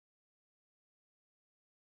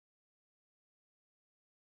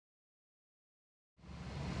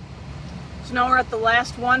So now we're at the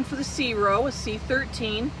last one for the C row, a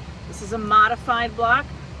C13. This is a modified block,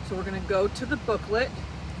 so we're going to go to the booklet,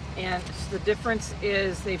 and the difference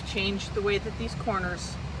is they've changed the way that these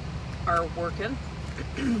corners are working.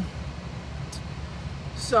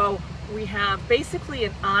 So we have basically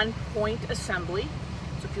an on-point assembly.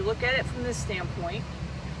 So if you look at it from this standpoint,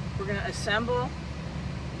 we're going to assemble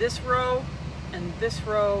this row and this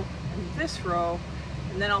row and this row,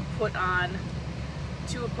 and then I'll put on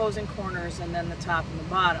 2 opposing corners and then the top and the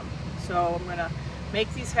bottom. So I'm going to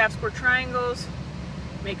make these half square triangles,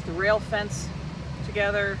 make the rail fence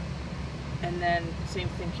together, and then same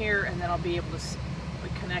thing here, and then I'll be able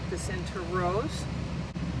to connect this into rows.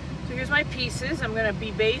 So here's my pieces. I'm going to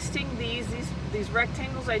be basting these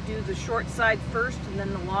rectangles. I do the short side first and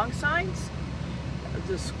then the long sides.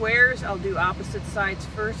 The squares I'll do opposite sides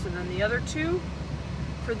first and then the other 2.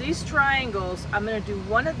 For these triangles, I'm going to do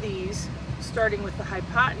one of these starting with the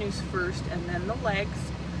hypotenuse first and then the legs,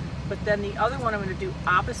 but then the other one I'm going to do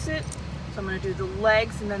opposite. So I'm going to do the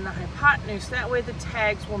legs and then the hypotenuse. That way the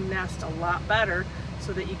tags will nest a lot better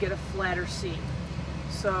so that you get a flatter seam.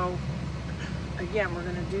 So again, we're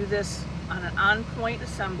going to do this on an on-point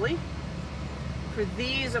assembly. For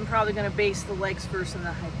these, I'm probably going to base the legs first and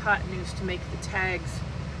the hypotenuse to make the tags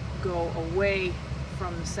go away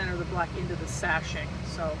from the center of the block into the sashing.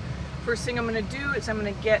 So first thing I'm going to do is I'm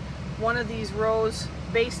going to get one of these rows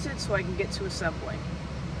basted so I can get to assembling.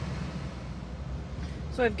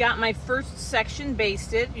 So I've got my first section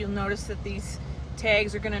basted. You'll notice that these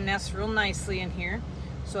tags are going to nest real nicely in here.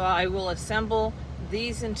 So I will assemble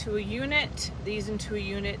these into a unit, these into a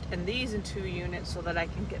unit, and these into a unit so that I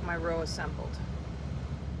can get my row assembled.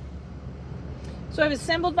 So I've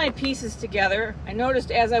assembled my pieces together. I noticed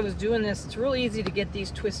as I was doing this, it's real easy to get these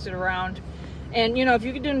twisted around. And you know, if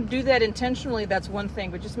you can do that intentionally, that's one thing,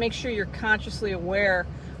 but just make sure you're consciously aware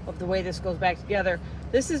of the way this goes back together.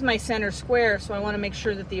 This is my center square, so I want to make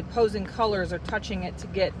sure that the opposing colors are touching it to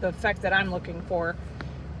get the effect that I'm looking for.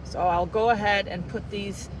 So I'll go ahead and put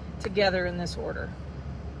these together in this order.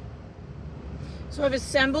 So I've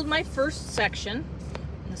assembled my first section.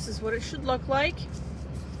 This is what it should look like.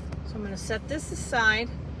 So I'm going to set this aside.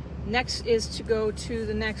 Next is to go to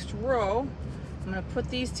the next row. I'm going to put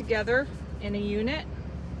these together in a unit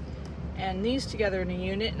and these together in a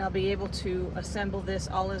unit, and I'll be able to assemble this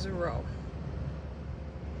all as a row.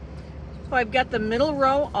 So I've got the middle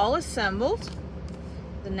row all assembled.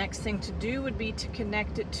 The next thing to do would be to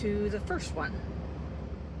connect it to the first one.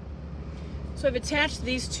 So I've attached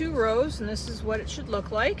these 2 rows, and this is what it should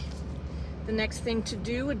look like. The next thing to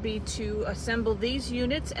do would be to assemble these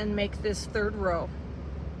units and make this 3rd row.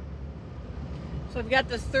 So I've got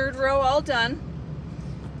the 3rd row all done,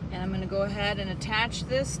 and I'm going to go ahead and attach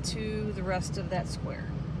this to the rest of that square.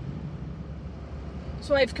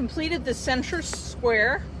 So I've completed the center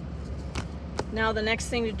square. Now the next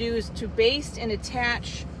thing to do is to baste and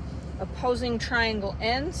attach opposing triangle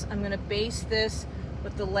ends. I'm going to base this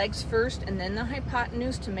with the legs first and then the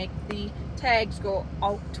hypotenuse to make the tags go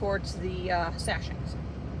out towards the sashings.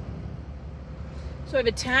 So I've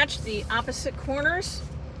attached the opposite corners,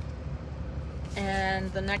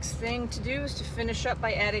 and the next thing to do is to finish up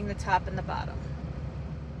by adding the top and the bottom.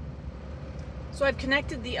 So I've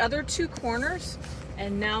connected the other 2 corners,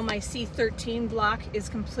 and now my C13 block is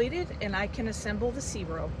completed and I can assemble the C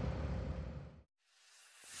row.